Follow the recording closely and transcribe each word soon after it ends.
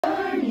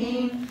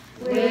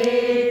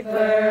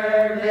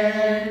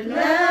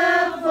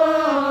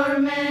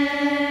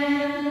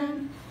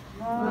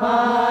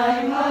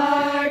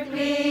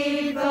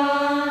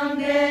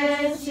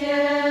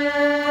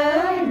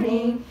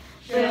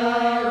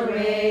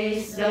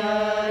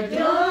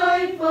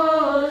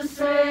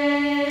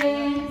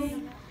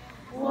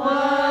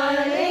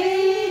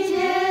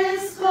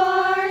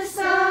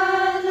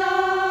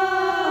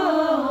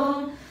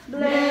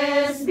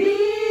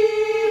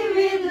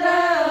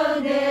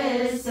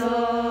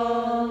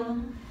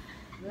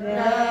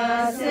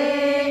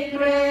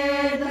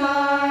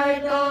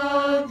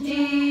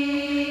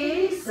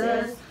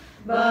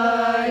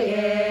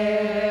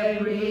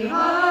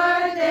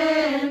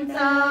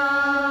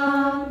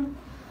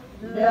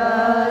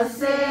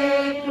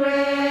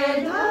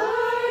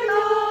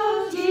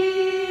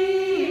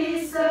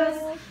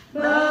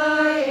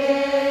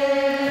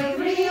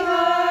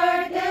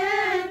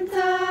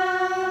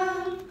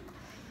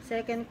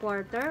second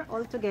quarter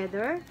all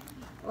together.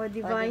 O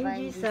divine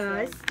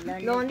Jesus,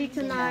 lonely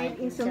tonight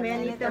in so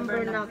many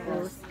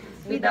tabernacles,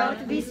 without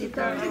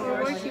visitor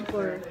or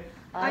worshiper,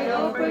 I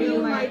offer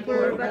you my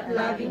poor but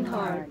loving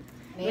heart.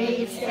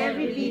 May its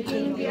every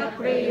beating be a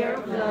prayer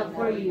of love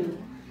for you.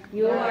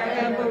 You are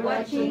ever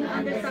watching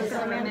under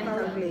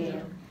sacramental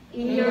veil.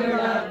 In your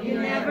love you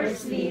never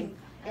sleep,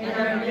 and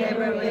are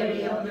never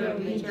weary of your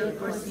vigil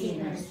for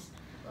sinners.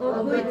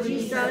 O good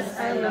Jesus,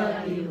 I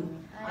love you.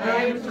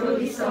 I am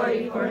truly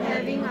sorry for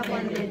having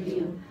offended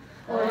you.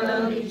 O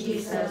lovely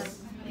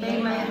Jesus,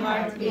 may my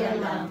heart be a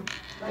lamp,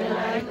 the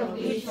light of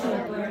which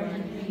shall burn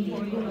and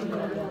for you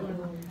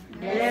alone.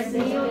 Bless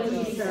me, O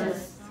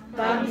Jesus,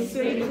 come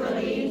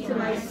spiritually into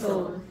my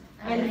soul,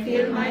 and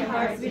fill my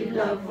heart with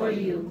love for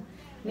you.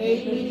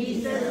 Make me,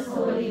 Jesus,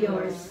 wholly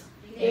yours.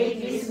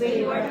 Take this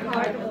wayward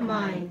heart of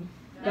mine,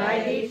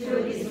 guide it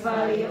through this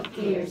valley of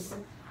tears.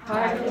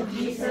 Heart of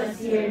Jesus,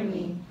 hear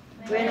me,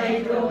 when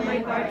I draw my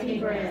parting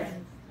breath,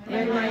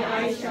 when my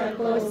eyes shall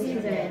close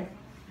in death.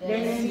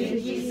 Then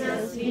sweet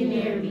Jesus, be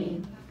near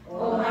me.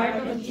 O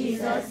heart of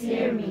Jesus,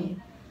 hear me.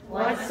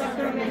 Watch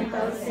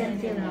sacramental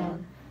sentinel.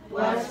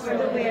 Watch for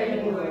the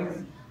weary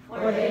world,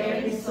 for the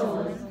erring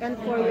souls, and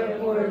for your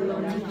poor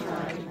lonely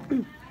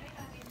child.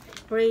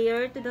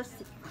 Prayer to the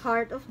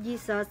heart of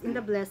Jesus in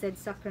the Blessed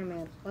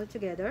Sacrament. All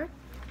together.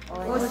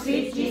 O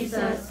sweet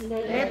Jesus,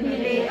 let me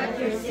lay at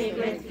your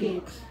sacred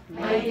feet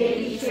my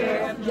daily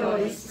share of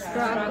joys,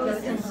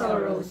 struggles, and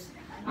sorrows,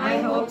 my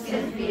hopes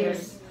and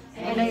fears,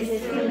 and the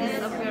stillness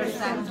of your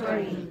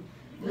sanctuary.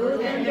 Do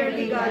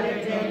tenderly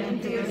gather them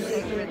into your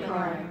sacred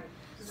heart.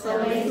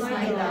 Solace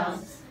my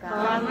doubts,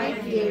 calm my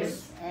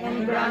fears,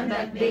 and grant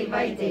that day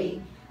by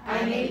day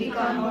I may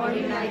become more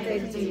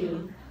united to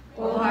you.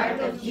 O heart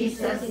of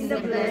Jesus in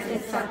the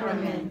Blessed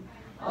Sacrament,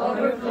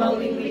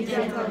 overflowing with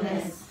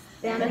gentleness,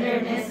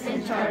 tenderness,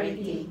 and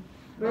charity,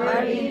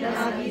 bury in the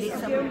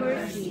abyss of your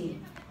mercy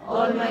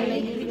all my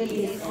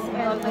iniquities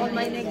and all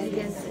my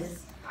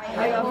negligences.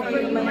 I offer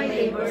you my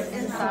labors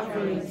and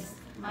sufferings,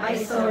 my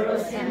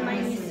sorrows and my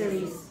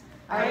miseries.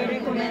 I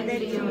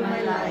recommended you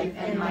my life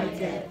and my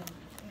death.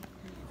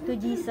 To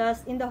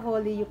Jesus in the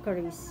Holy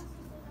Eucharist.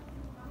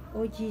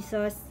 O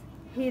Jesus,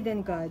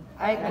 hidden God,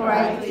 I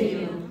cry to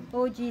you.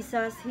 O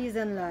Jesus,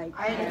 hidden light,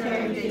 I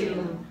turn to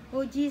you.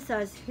 O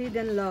Jesus,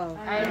 hidden love,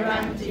 I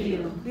run to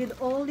you. with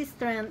all the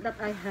strength that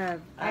I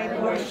have, I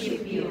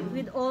worship you.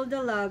 with all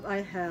the love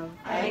I have,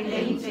 I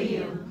cling to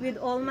you. with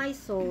all my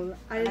soul,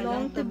 I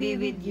long to be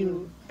with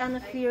you, and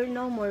fear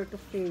no more to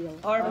fail.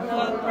 Or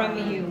fall from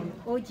you.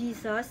 O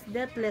Jesus,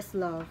 deathless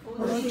love,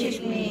 Who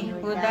seek me,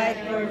 who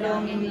died for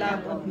longing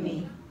love of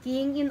me.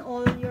 King in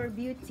all your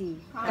beauty,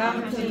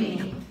 Come to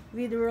me.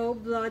 with raw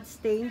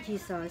blood-stained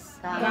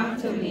Jesus, Come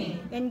to me.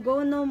 and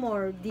go no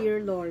more, dear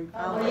Lord.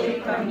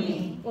 Away from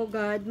me. O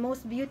God,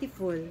 most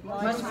beautiful,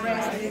 Most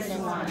precious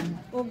one.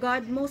 O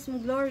God, most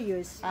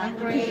glorious,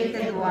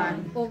 Uncreated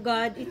one. O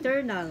God,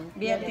 eternal,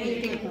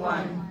 Beatific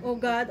one. O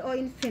God, O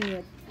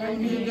infinite, And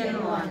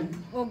hidden one.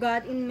 O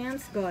God,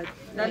 immense God,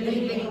 The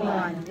living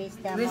one.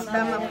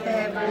 Wisdom of the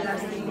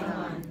everlasting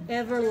one.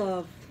 ever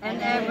love. And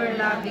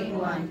ever-loving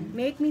one.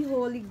 Make me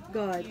holy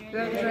God,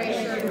 Your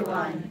treasured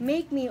one.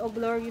 make me, O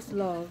glorious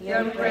love,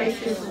 Your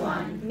precious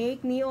one. make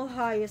me, O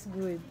highest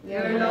good,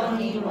 Your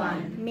longing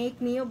one.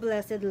 make me, O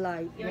blessed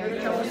light, Your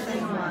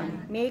chosen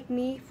one. make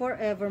me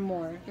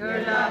forevermore.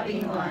 Your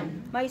loving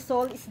one. My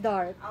soul is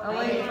dark,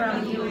 Away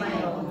from you, my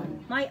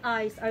own. my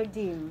eyes are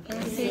dim,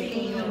 In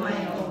seeking you, my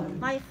own.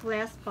 my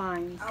flesh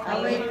pines,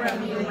 Away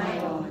from you, my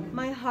own.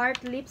 my heart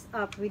leaps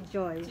up with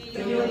joy,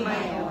 To you,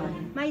 my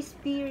own. my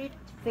spirit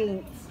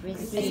faints,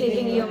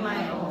 Seeking you,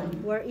 my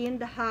own. wherein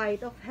the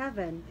height of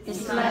heaven,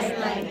 Is light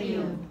like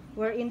you.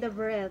 wherein the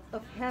breadth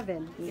of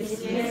heaven, Is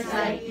peace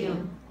like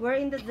you.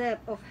 wherein the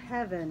depth of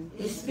heaven,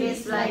 Is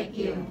peace like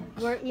you.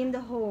 wherein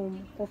the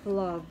home of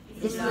love.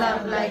 Is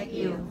love like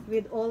you.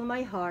 With all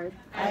my heart,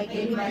 I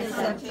give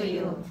myself to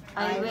you.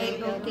 I wait,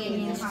 O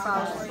King and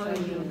spouse, for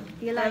you.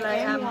 till I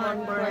am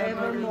one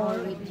forevermore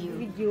with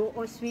you,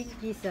 O sweet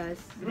Jesus.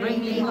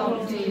 Bring me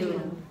home to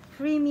you.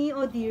 Free me,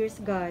 O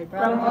dearest God,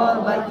 From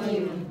all but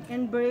you.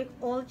 and break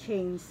all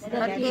chains.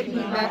 That keep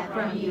me back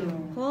from you.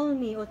 Call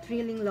me, O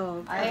thrilling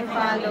love, I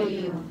follow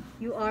you.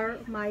 you are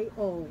my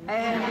all. I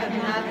have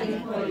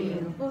nothing for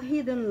you. O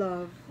hidden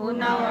love, Who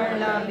now are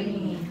loving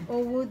me.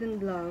 O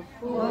wooden love,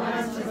 Who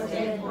once was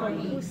dead for O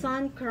me.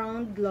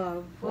 sun-crowned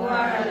love, Who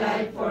are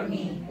alive for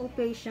me. O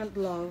patient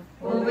love,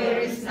 Who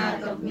wearies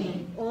not of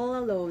me.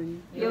 all alone.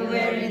 You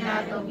weary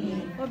not of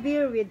me. O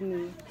bear with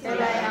me, Till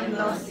I am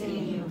lost in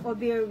you. O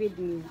bear with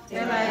me.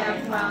 Till I am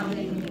found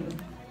in you.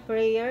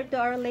 Prayer to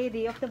Our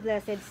Lady of the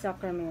Blessed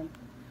Sacrament.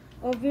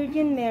 O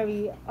Virgin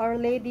Mary, Our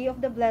Lady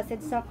of the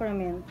Blessed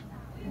Sacrament,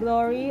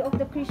 glory of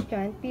the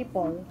Christian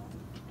people,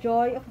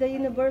 joy of the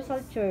universal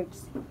church,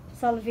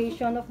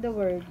 salvation of the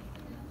world,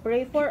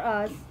 pray for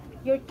us,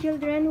 your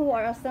children who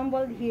are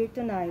assembled here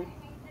tonight,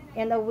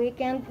 and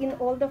awakened in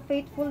all the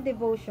faithful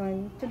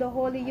devotion to the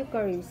Holy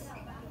Eucharist,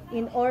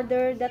 in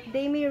order that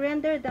they may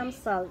render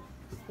themselves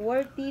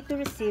worthy to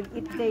receive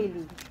it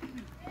daily.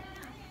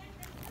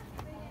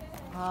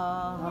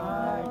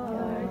 Heart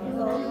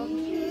of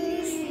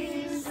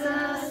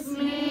Jesus,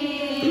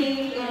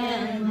 meek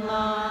and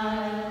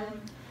mild,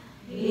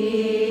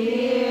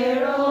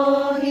 hear,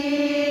 oh,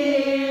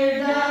 hear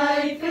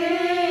thy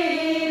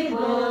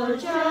feeble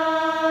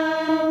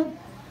child.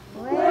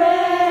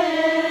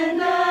 When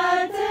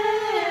the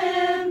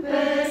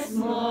tempest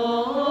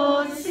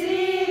most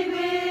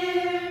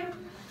severe,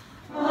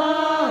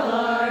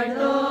 heart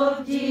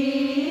of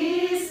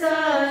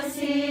Jesus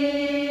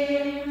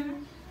hear.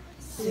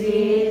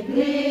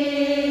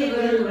 Sweetly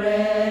will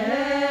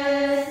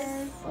rest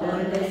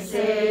on the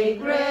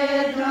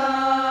sacred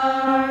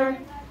heart,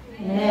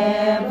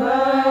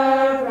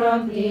 never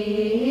from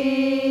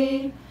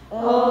thee,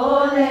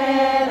 oh,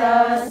 let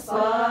us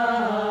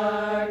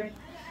part.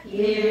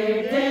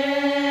 Hear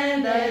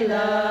then thy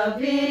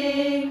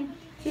loving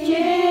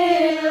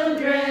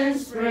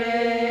children's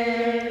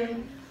prayer.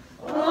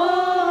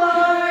 Oh,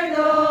 heart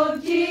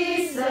of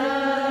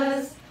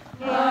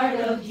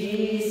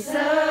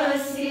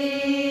Jesus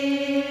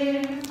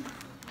here.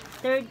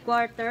 Third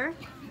quarter,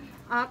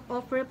 act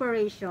of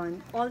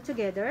preparation. All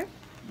together.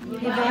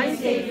 Divine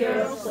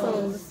Savior of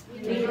souls,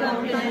 we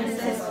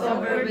countenances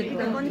covered with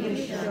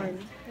confusion,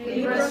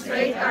 we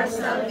prostrate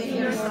ourselves in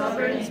your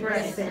sovereign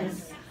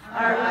presence,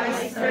 our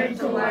eyes turned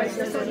towards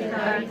the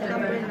solitary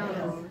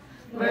tabernacle,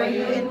 where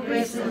you in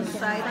prison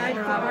sight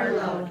for our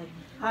love.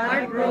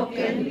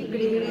 Heartbroken, we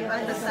grieve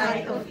at the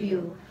sight of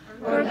you,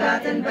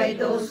 forgotten by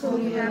those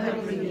whom you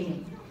have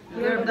redeemed.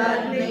 Your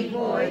blood made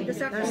void, the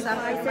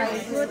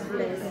sacrifices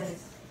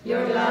fruitless,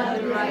 your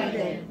love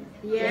derided.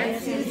 Yet,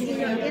 since in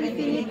your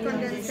infinite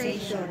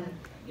condensation,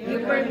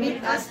 you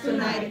permit us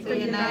tonight to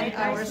unite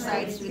our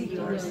sights with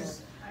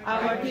yours,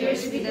 our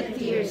tears with the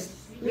tears,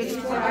 which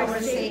for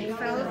our sake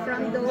fell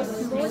from those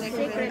most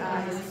sacred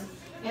eyes,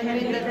 and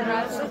with the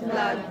drops of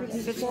blood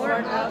which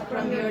poured out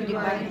from your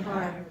divine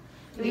heart.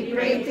 We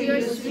pray to you,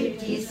 sweet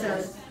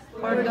Jesus,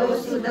 for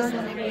those who does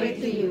not pray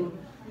to you.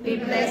 We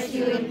bless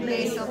you in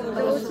place of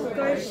those who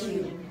curse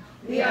you.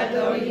 We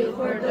adore you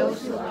for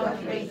those who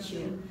outrage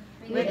you.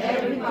 With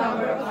every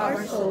power of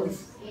our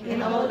souls,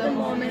 in all the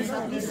moments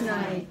of this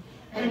night,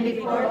 and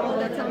before all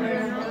the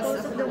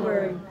tabernacles of the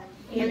world,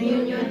 in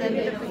union and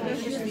with the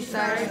precious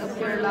desires of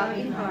your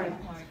loving heart,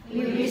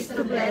 we wish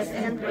to bless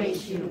and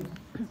praise you.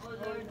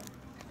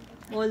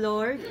 O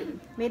Lord,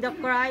 may the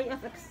cry of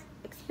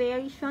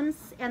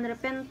expiations and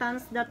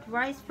repentance that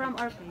rise from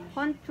our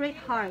contrite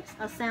hearts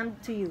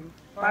ascend to you.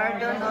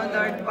 Pardon, O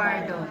Lord,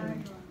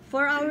 pardon.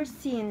 For our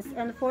sins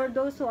and for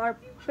those who are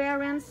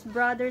parents,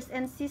 brothers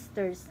and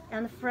sisters,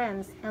 and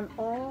friends, and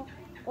all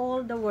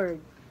the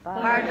world.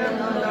 Pardon,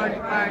 O Lord,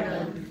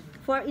 pardon.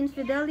 For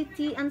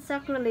infidelity and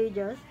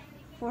sacrilegious,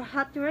 for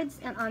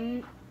hatreds and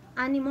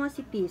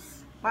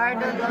animosities.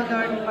 Pardon, O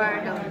Lord,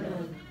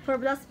 pardon. For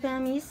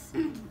blasphemies,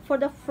 for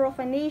the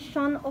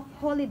profanation of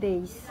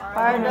holidays.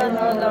 Pardon,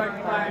 O Lord,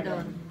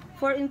 pardon.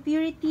 For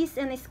impurities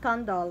and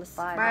scandals.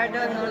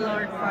 Pardon, O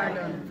Lord,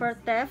 pardon. For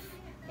theft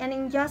and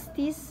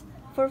injustice,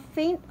 for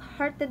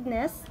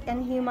faint-heartedness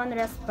and human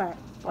respect.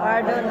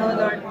 Pardon, O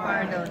Lord,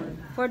 pardon.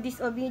 For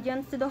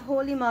disobedience to the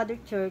Holy Mother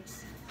Church,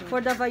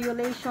 for the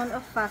violation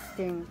of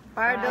fasting.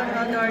 Pardon,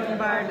 O Lord,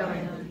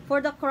 pardon.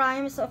 For the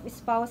crimes of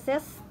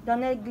spouses, the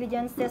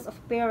negligences of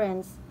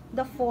parents,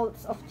 the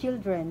faults of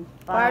children.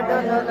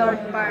 Pardon, O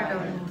Lord,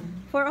 pardon.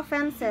 For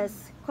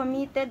offenses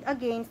committed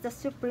against the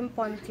Supreme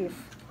Pontiff.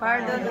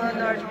 Pardon, O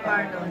Lord,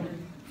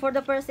 pardon. For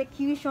the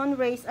persecution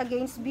raised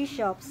against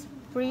bishops,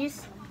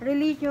 priests,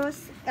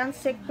 religious, and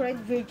sacred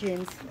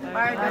virgins.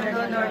 Pardon,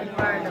 O Lord,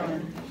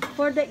 pardon.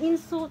 For the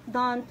insult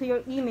done to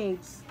your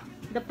image,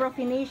 the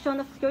profanation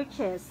of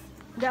churches,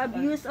 the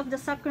abuse of the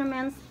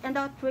sacraments, and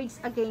outrage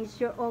against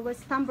your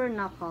august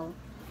tabernacle.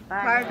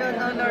 Pardon,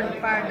 O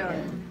Lord,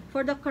 pardon.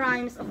 For the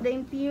crimes of the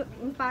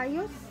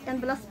impious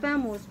and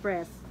blasphemous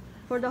press,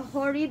 for the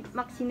horrid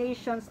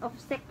machinations of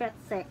secret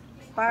sects.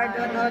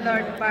 Pardon, O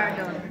Lord,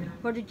 pardon.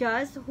 For the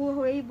just who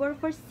labor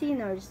for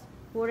sinners,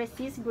 who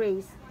resist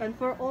grace, and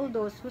for all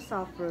those who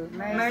suffer.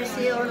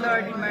 Mercy, O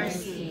Lord,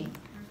 mercy.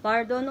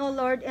 Pardon, O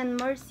Lord, and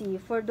mercy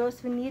for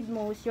those who need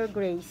most your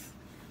grace.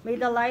 May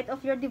the light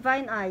of your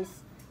divine eyes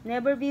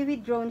never be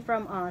withdrawn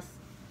from us.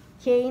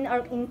 Chain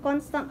our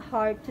inconstant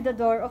heart to the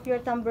door of your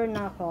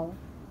tabernacle.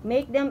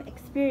 Make them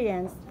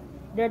experience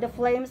there the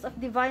flames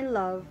of divine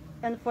love,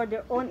 and for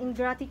their own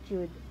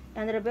ingratitude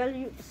and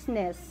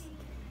rebelliousness,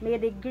 may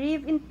they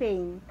grieve in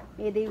pain,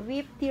 may they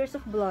weep tears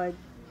of blood,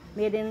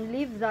 may they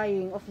live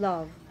dying of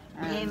love.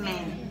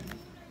 Amen.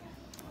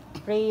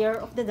 Prayer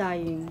of the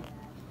Dying.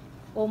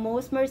 O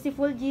most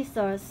merciful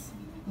Jesus,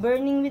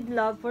 burning with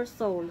love for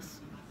souls,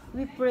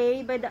 we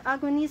pray by the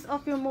agonies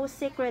of your most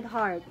sacred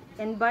heart,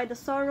 and by the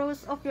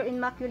sorrows of your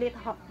immaculate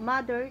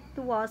mother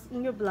to us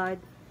in your blood,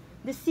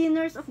 the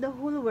sinners of the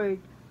whole world,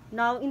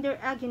 now in their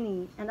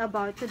agony and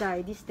about to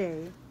die this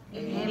day.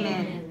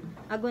 Amen.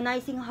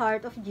 Agonizing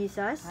heart of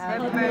Jesus,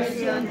 Have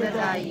mercy on the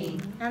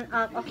dying. an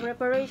act of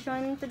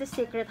reparation to the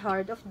sacred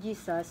heart of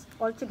Jesus,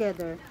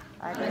 altogether.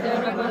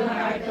 Adorable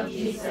heart of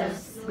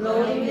Jesus,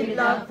 glowing with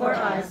love for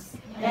us,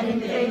 and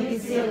inflame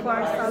with zeal for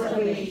our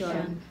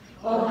salvation.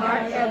 O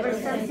heart ever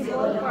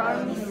sensible for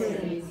our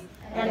miseries,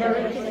 and the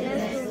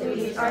wretchedness to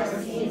which our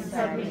sins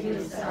have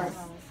reduced us,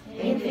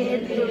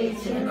 infinitely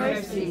rich in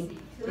mercy,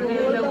 to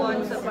heal the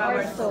wounds of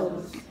our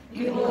souls,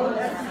 behold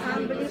us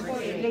humbly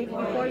prostrate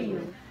before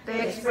you,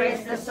 to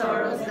express the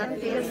sorrows that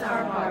fills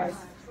our hearts,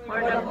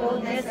 for the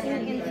boldness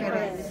and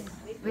indifference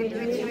with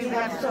which we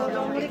have so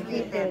long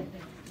repeated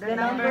the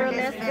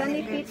numberless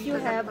benefits you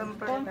have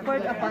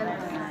conferred upon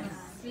us.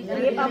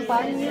 Heap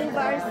upon you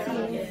our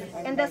sins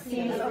and the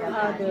sins of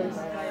others.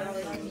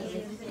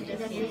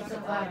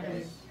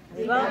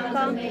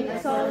 Welcome in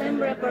solemn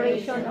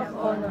reparation of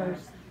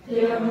honors to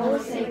your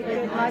most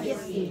sacred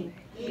majesty.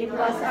 It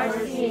was our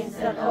sins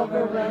that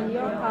overwhelmed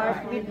your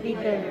heart with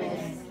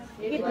bitterness.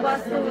 It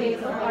was the weight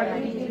of our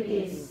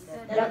iniquities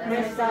that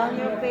pressed down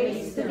your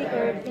face to the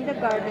earth in the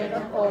garden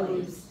of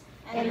olives,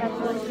 and that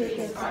was you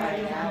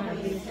inspired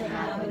agonies and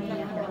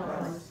agony of the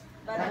cross.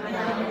 But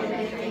now when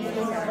the things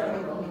are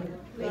over,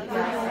 we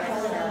cast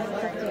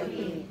ourselves at your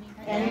feet,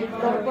 and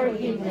implore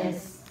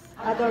forgiveness.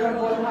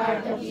 Adorable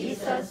heart of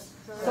Jesus,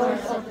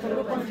 source of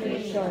true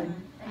contrition,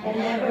 and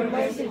ever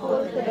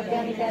merciful to the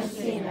penitent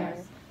sinner,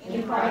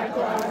 impart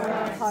to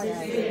our hearts the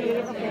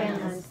spirit of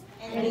penance,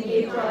 and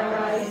give to our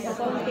eyes a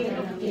fountain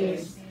of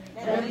tears,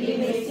 that we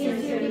may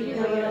sincerely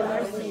bewail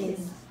our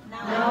sins,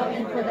 now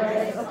and for the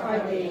rest of our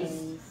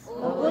days.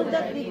 O would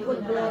that we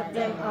could blot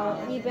them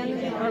out even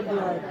with our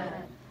blood.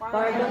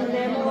 Pardon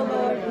them, O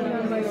Lord, in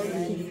your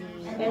mercy,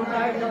 and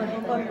pardon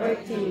and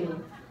convert to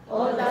you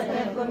all that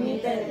have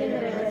committed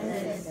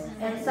irreverences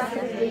and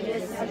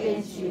sacrileges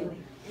against you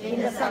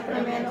in the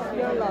sacrament of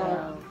your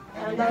love,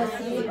 and thus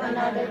give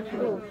another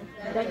proof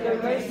that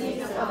your mercy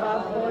is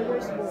above all your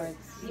works.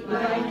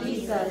 Divine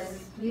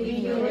Jesus, with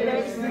you there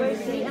is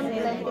mercy and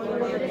plentiful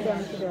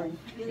redemption.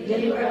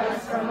 Deliver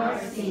us from our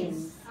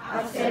sins.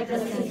 Accept the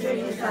sincere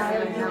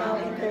desire we now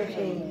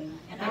entertain,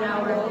 and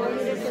our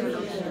holy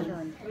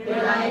resolution,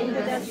 relying to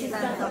the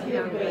assistance of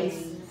your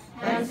grace,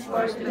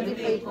 henceforth to be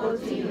faithful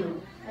to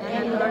you,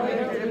 and in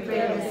order to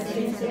repair the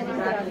sins and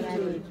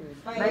ingratitude,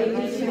 by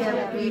which we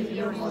have grieved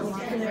your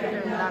most tender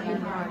and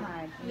loving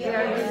heart. We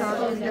are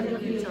resolved in the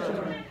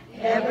future,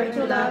 ever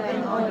to love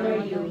and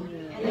honor you,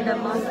 in the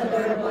most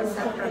adorable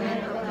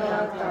sacrament of the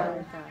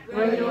altar,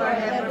 where you are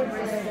ever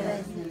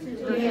present,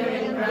 to hear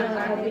and grant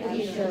our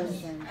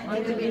petitions,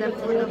 and to be the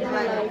food of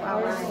life of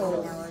our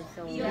souls.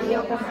 Be,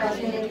 O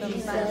compassionate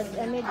Jesus,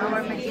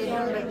 our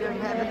mediator with your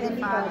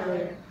heavenly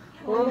Father,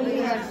 whom we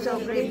have so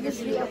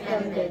grievously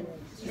offended,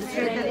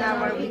 strengthen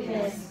our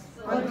weakness,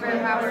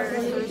 confirm our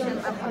resolution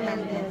of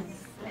amendment,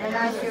 and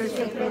as your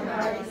sacred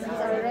heart is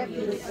our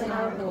refuge and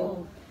our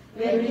hope,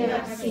 when we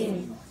have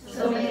sinned,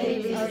 so may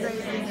it be the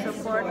strength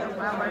support of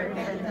our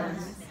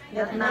repentance,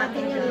 that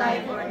nothing in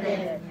life or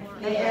death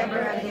may ever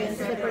again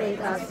separate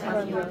us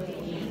from your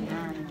faith.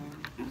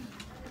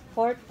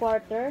 Fourth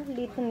quarter,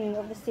 Litany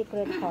of the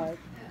Sacred Heart.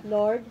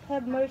 Lord,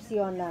 have mercy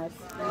on us.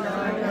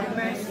 Lord, have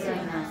mercy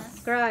on us.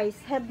 Christ,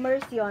 have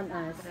mercy on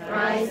us.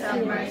 Christ,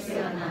 have mercy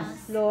on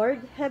us. Lord,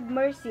 have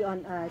mercy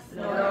on us.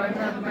 Lord,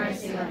 have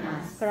mercy on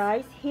us.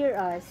 Christ, hear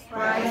us.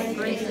 Christ,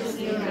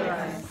 graciously hear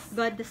us.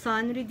 God the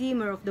Son,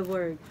 Redeemer of the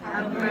world.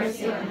 Have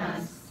mercy on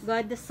us.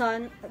 God the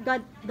Son,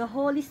 God the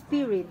Holy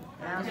Spirit.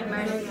 Have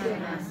mercy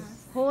on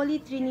us. Holy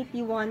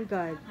Trinity, one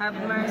God. Have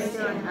mercy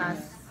on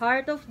us.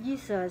 Heart of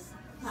Jesus,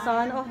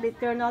 Son of the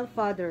Eternal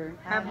Father.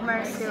 Have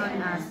mercy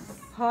on us.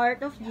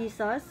 Heart of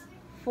Jesus,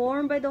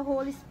 formed by the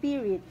Holy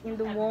Spirit in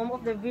the womb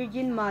of the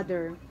Virgin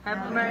Mother.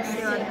 Have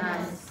mercy on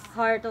us.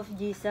 Heart of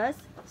Jesus,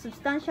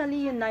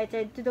 substantially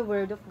united to the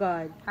Word of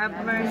God. Have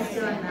mercy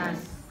on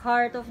us.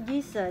 Heart of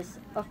Jesus,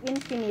 of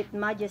infinite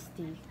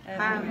majesty.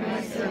 Have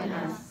mercy on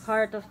us.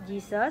 Heart of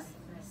Jesus,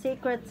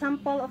 sacred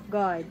temple of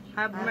God.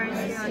 Have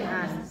mercy on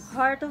us.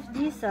 Heart of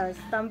Jesus,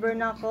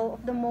 tabernacle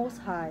of the Most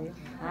High.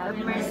 Have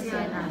mercy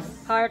on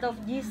us. Heart of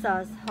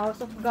Jesus,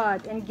 house of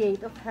God and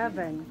gate of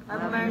heaven.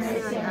 Have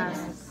mercy on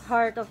us.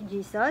 Heart of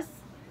Jesus,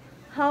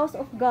 house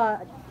of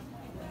God,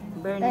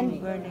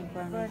 Burning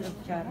furnace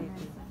of charity.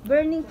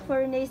 burning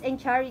furnace and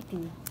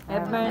charity.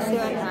 Have mercy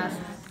on us.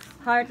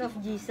 Heart of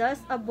Jesus,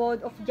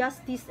 abode of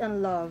justice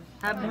and love.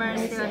 Have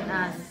mercy on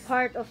us.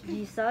 Heart of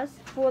Jesus,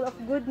 full of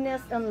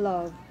goodness and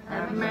love.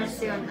 Have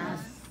mercy on us.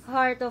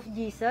 Heart of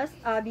Jesus,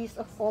 abyss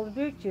of all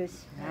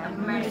virtues. Have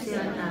mercy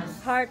on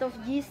us. Heart of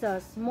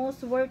Jesus,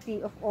 most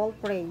worthy of all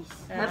praise.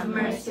 Have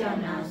mercy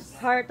on us.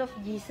 Heart of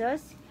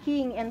Jesus,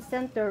 King and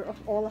center of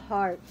all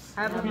hearts.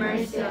 Have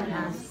mercy on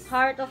us.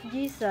 Heart of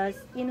Jesus,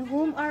 in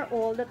whom are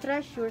all the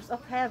treasures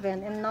of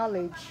heaven and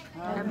knowledge.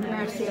 Have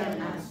mercy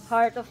on us.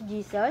 Heart of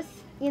Jesus,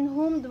 in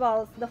whom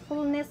dwells the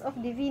fullness of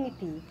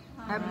divinity.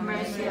 Have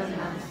mercy on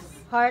us.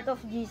 Heart of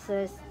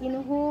Jesus,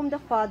 in whom the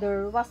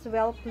Father was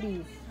well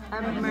pleased.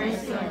 Have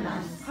mercy on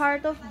us.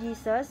 Heart of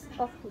Jesus,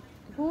 of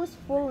whose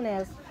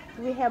fullness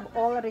we have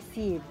all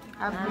received.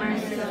 Have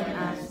mercy on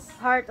us.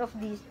 Heart of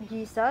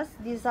Jesus,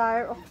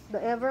 desire of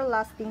the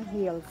everlasting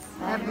hills.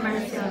 Have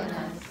mercy on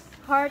us.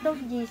 Heart of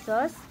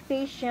Jesus,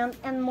 patient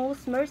and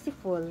most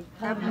merciful.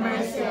 Have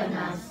mercy on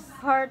us.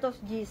 Heart of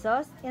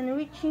Jesus,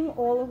 enriching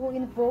all who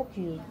invoke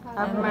you.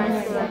 Have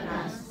mercy on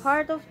us.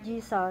 Heart of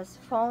Jesus,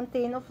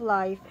 fountain of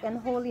life and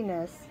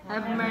holiness.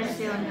 Have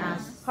mercy on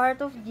us.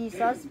 Heart of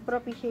Jesus,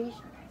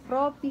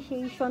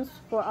 propitiations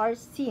for our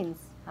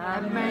sins.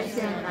 Have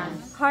mercy on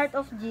us. Heart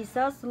of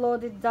Jesus,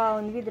 loaded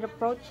down with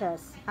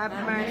reproaches.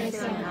 Have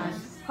mercy on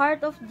us.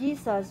 Heart of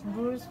Jesus,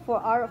 bruised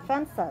for our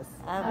offenses.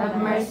 Have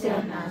mercy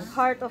on us.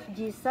 Heart of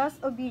Jesus,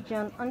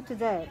 obedient unto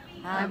death.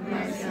 Have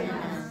mercy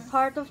on us.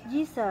 Heart of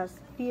Jesus,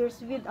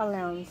 pierced with a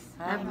lance.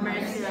 Have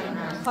mercy on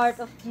us. Heart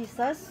of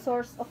Jesus,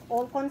 source of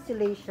all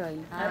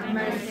consolation. Have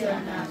mercy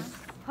on us.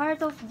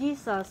 Heart of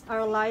Jesus,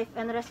 our life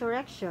and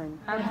resurrection.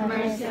 Have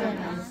mercy on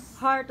us.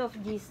 Heart of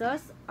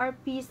Jesus, our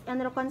peace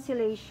and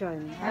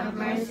reconciliation. Have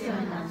mercy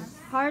on us.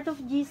 Heart of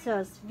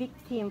Jesus,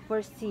 victim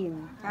for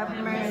sin. Have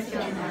mercy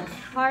on us.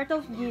 Heart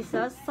of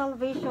Jesus,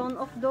 salvation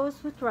of those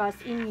who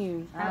trust in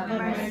you. Have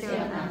mercy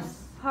on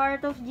us.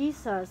 Heart of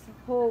Jesus,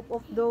 hope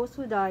of those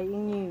who die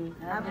in you.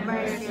 Have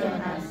mercy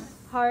on us.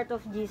 Heart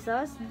of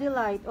Jesus,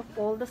 delight of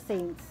all the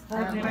saints.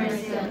 Have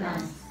mercy on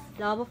us.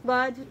 Lamb of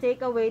God, who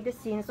take away the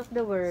sins of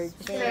the world.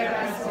 Spare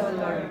us, O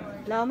Lord.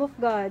 Lamb of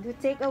God, who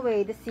take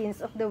away the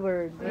sins of the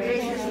world.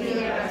 Graciously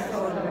hear us,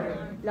 O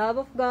Lord. Lamb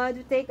of God,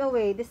 who take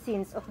away the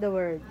sins of the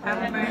world.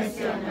 Have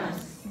mercy on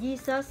us.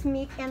 Jesus,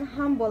 meek and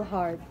humble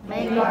heart.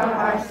 Make our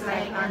hearts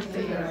like unto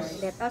yours.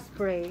 Let us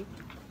pray.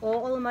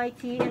 O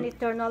Almighty and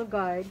eternal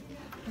God,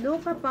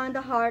 look upon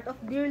the heart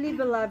of dearly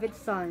beloved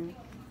Son,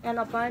 and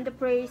upon the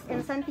praise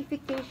and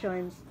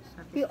sanctifications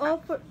He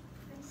offer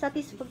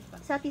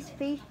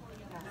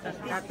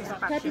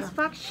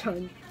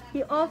satisfaction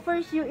He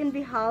offers you in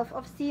behalf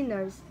of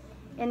sinners,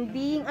 and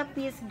being at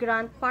peace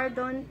grant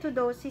pardon to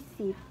those who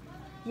seek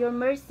your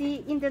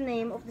mercy in the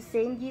name of the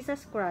same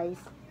Jesus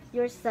Christ,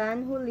 your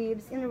Son, who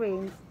lives and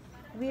reigns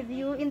with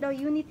you in the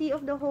unity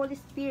of the Holy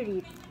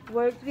Spirit,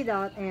 world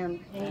without end.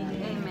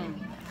 Amen.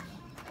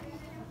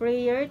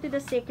 Prayer to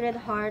the Sacred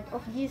Heart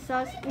of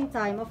Jesus in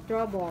time of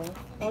trouble.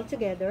 All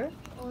together.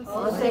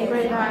 O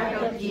Sacred Heart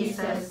of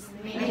Jesus,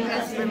 make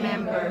us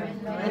remember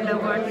when the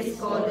world is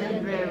cold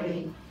and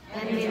dreary,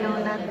 and we know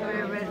not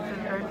wherewith to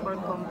turn for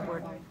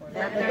comfort,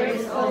 that there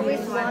is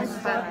always one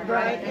spot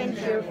bright and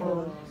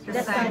cheerful,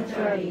 the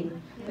sanctuary,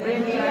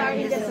 when we are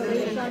in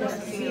desolation of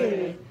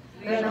spirit,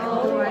 when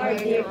all who are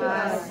dear to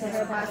us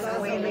has passed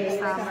away like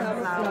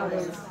summer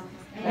flowers,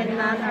 and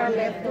none are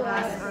left to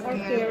us or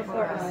care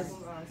for us.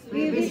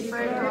 We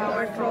whisper to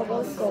our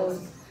troubled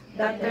souls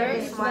that there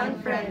is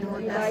one friend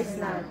who dies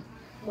not,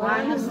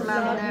 one whose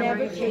love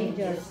never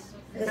changes,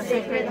 the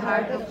Sacred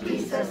Heart of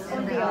Jesus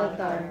on the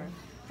altar.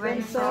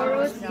 When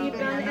sorrows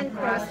deepen and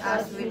crush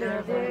us with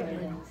their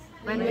burdens,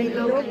 when we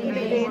look in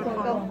vain for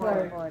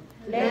comfort,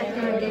 let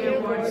your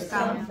dear words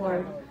come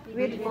forth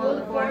with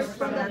full force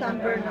from the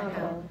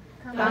tabernacle.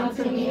 Come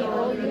to me,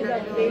 all you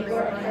that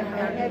labor and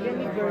are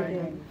heavily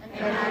burdened,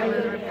 and I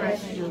will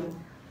refresh you.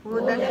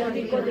 Would that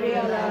we could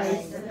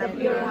realize the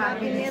pure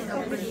happiness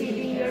of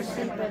receiving your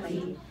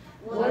sympathy.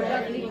 Would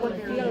that we could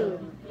feel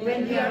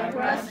when we are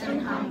crushed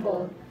and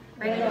humbled,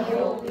 when the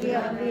hope we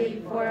have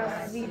laid for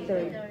us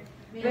withered,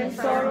 when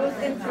sorrows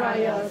and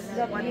trials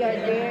that we are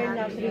dare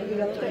not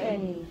reveal to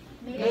any,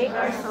 make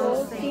our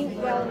souls sink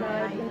well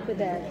nigh into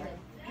death.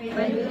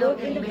 When we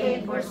look in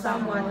vain for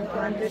someone to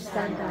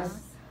understand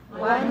us,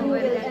 one who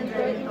will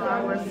enter into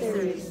our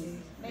miseries,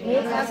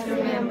 make us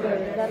remember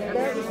that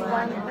there is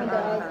one on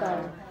the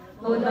altar,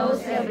 who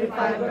knows every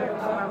fiber of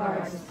our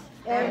hearts,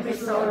 every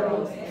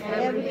sorrow,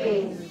 every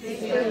pain,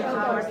 which of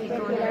our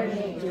particular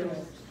natures,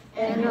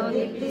 and who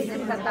deeply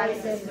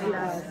sympathizes with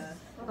us.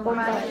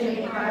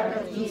 Compassionate Heart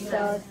of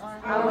Jesus,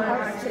 our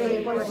hearts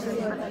crave for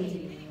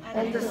sympathy,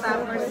 and to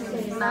suffer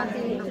seems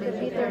nothing to the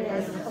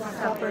bitterness of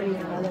suffering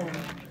alone.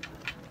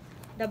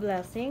 The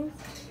blessings.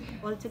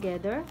 All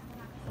together.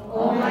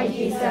 O my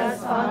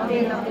Jesus,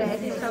 fountain of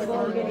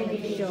irresistible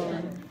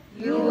benediction,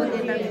 you who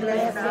did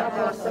bless the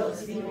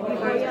apostles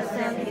before you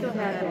ascended to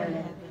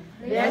heaven,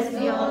 bless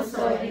me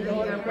also with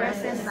your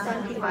presence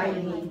sanctify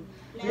me.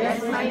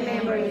 Bless my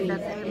memory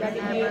that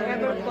I may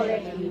ever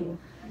collect you.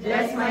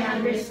 Bless my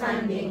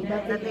understanding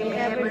that I may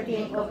ever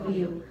think of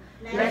you.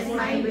 Bless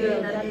my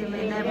will that I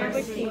may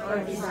never seek or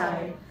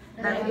desire,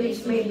 that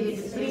which may be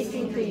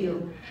displeasing to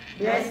you.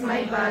 Bless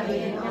my body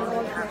and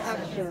all its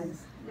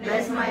actions.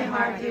 Bless my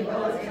heart with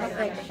all its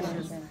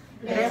affections.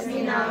 Bless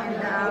me now in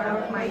the hour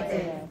of my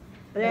death.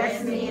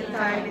 Bless me in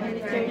time and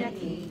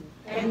eternity,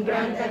 and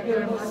grant that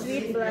your most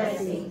sweet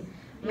blessing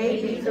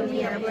may be to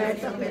me a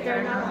pledge of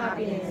eternal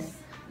happiness.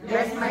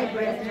 Bless my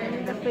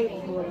brethren, the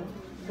faithful.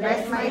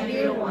 Bless my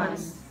dear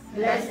ones.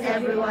 Bless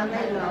everyone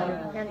I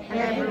love, and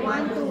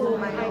everyone to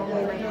whom I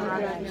owe my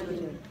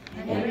gratitude.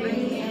 And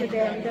bring me to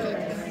them the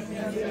rest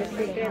of your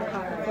Sacred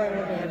Heart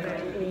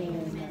forever.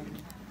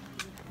 Amen.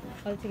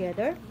 All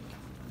together.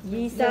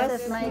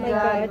 Jesus, my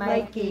God,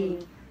 my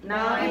King,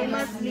 now I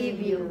must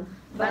leave you,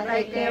 but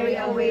I carry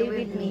away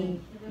with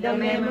me the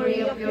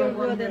memory of your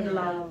wooden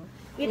love.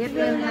 It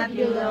will not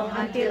be long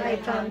until I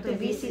come to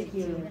visit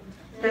you.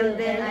 Till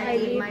then I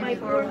leave my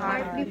poor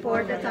heart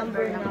before the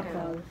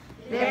tabernacle.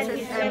 Let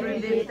his every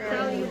bit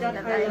tell you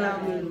that I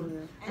love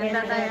you, and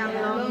that I am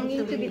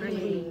longing to be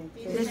free,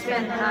 to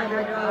spend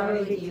another hour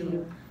with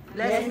you.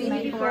 Bless me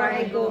before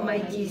I go, my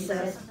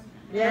Jesus.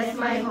 Bless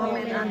my home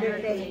and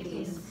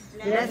undertakings.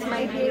 Bless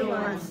my dear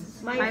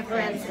ones, my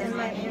friends, and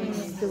my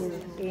enemies too.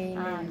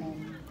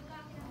 Amen.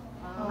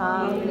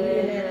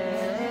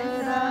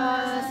 Let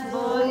us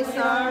voice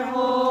our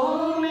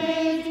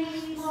homage,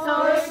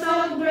 source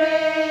of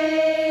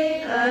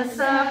great a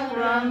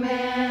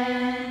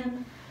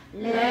sacrament.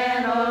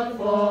 Let all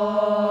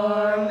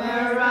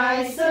former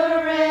I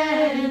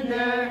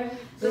surrender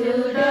to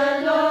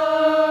the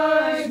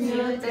Lord's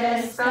New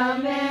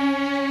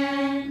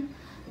Testament.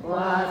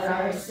 What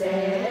our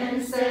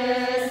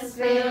senses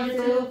fail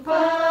to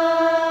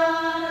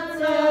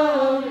fathom,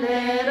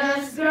 let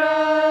us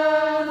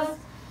grasp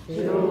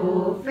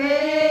through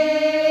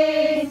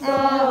faith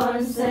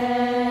on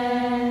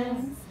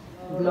sense.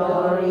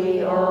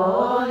 Glory,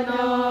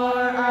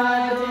 honor,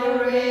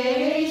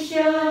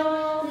 adoration,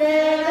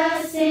 let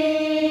us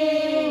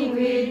sing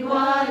with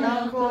one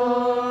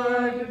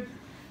accord.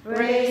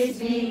 Praise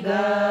be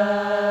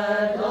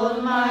God,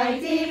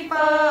 Almighty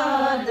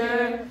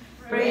Father.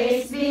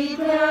 Praise be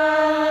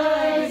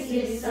Christ,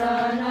 His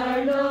Son,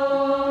 our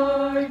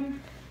Lord.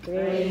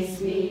 Praise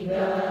be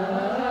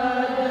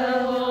God,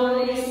 the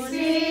Holy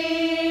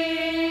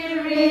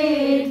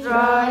Spirit,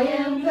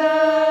 triumphant,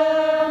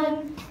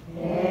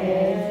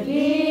 and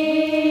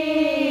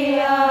we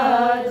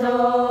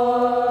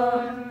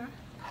adore.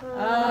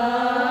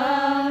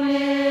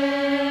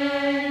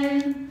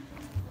 Amen.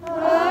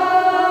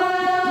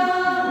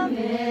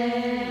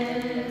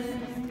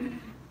 Amen.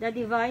 The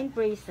divine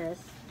praises.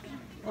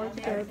 All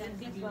together.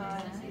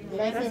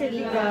 Blessed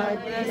be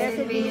God,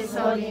 blessed be His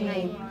holy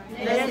name.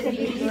 Blessed be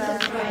Jesus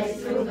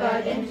Christ, true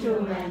God and true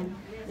man.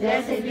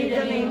 Blessed be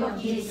the name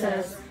of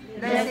Jesus.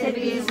 Blessed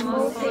be His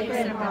most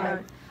sacred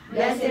heart.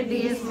 Blessed be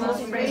His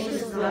most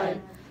precious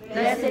blood.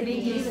 Blessed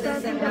be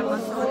Jesus and the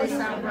most holy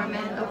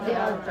sacrament of the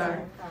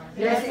altar.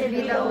 Blessed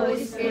be the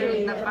Holy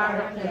Spirit, the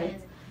Paraclete.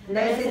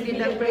 Blessed be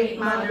the great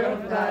Mother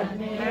of God,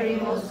 Mary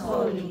most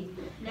holy.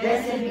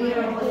 Blessed be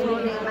her most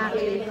holy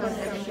Immaculate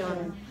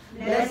Conception.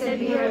 Blessed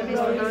be her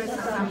glorious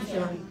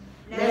Assumption.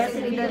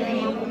 Blessed be the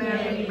name of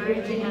Mary,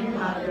 Virgin and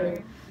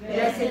Mother.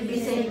 Blessed be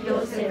Saint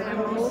Joseph,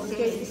 her most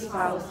chaste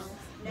spouse.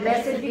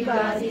 Blessed be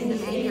God in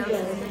His angels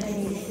and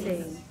in His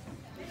saints.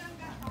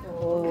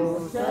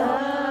 O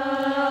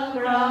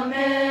sacrament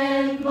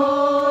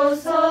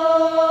most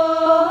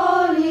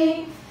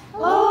holy,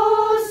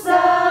 O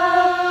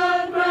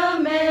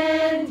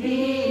sacrament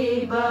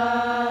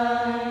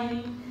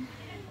divine,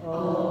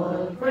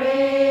 all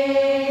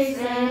praise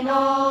and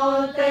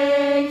all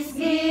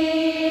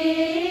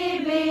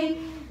thanksgiving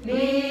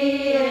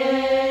be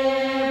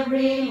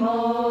every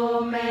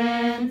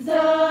moment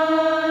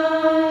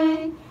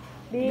thine,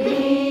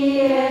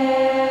 be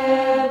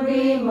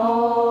every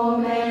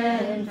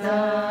moment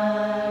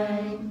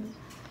thine.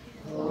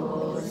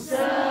 O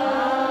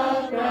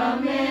sacrament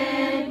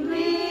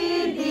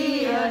we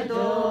thee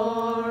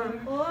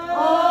adore,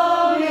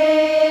 oh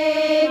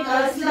make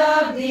us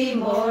love thee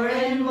more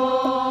and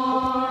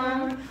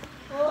more,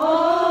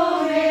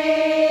 oh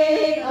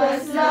make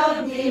us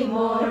love thee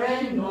more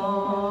and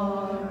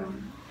more.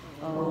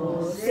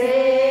 O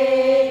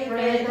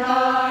Sacred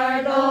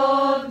Heart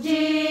of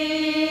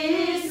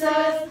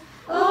Jesus,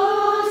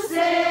 O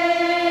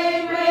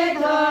Sacred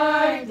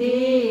Heart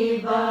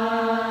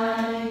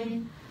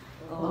divine,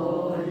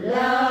 O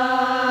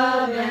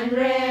love and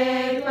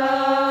reparation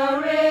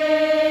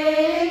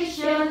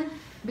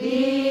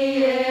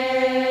be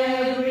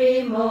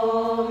every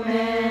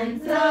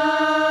moment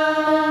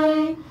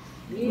thine,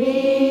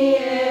 be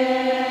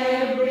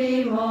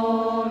every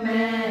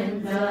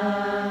moment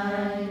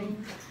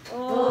thine.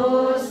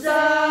 O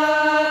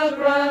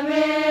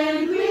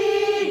sacrament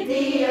we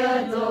thee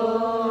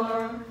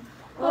adore,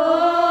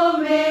 oh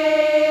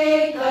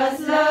make us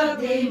love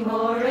thee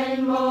more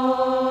and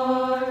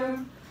more,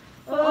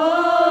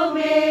 oh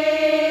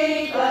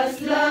make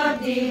us love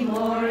thee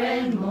more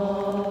and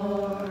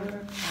more.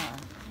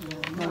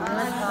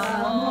 Mas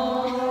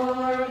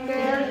amor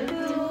quer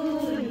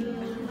tuyo,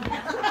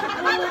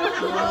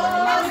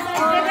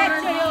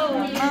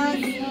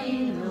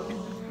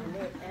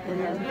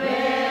 el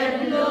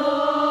pueblo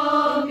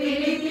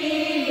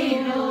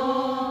filipino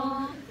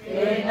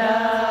te da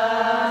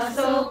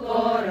su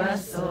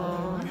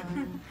corazón,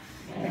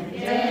 el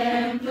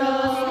templo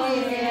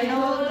de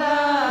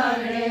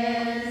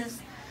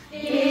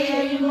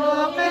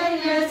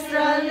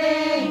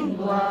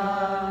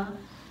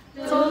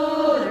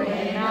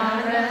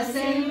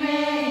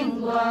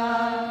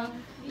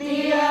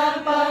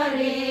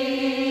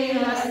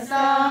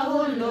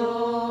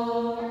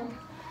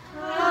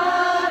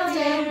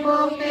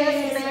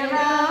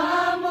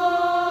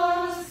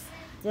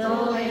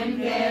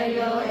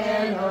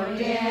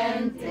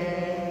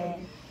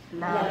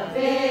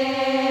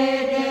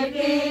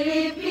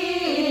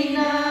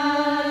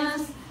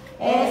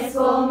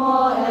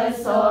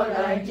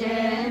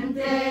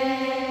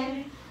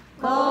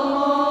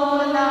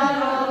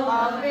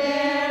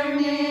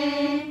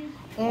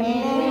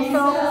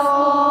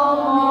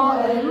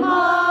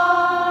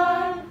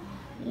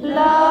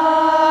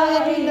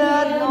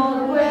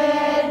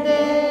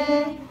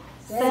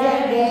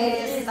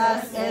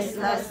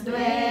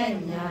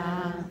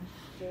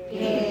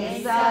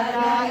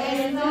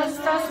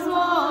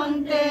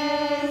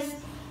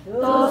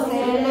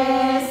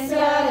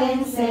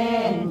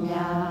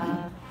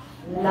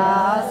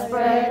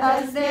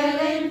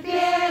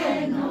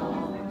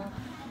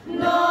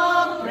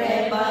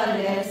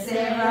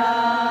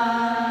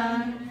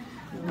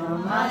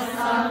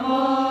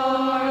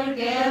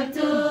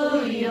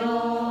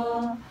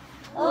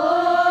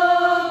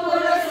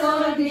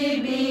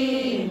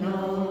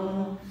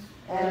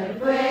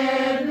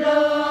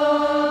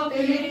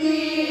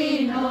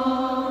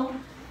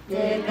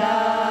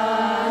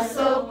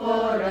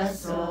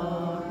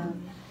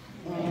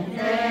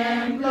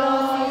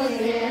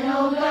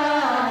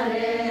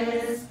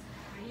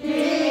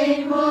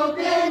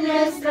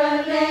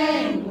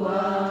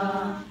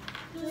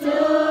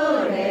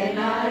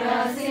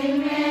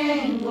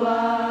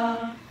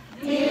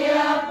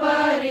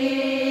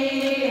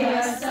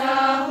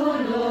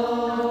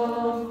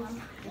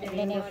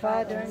the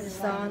Father, and the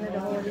Son, and the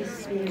Holy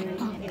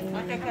Spirit.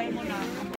 Amen.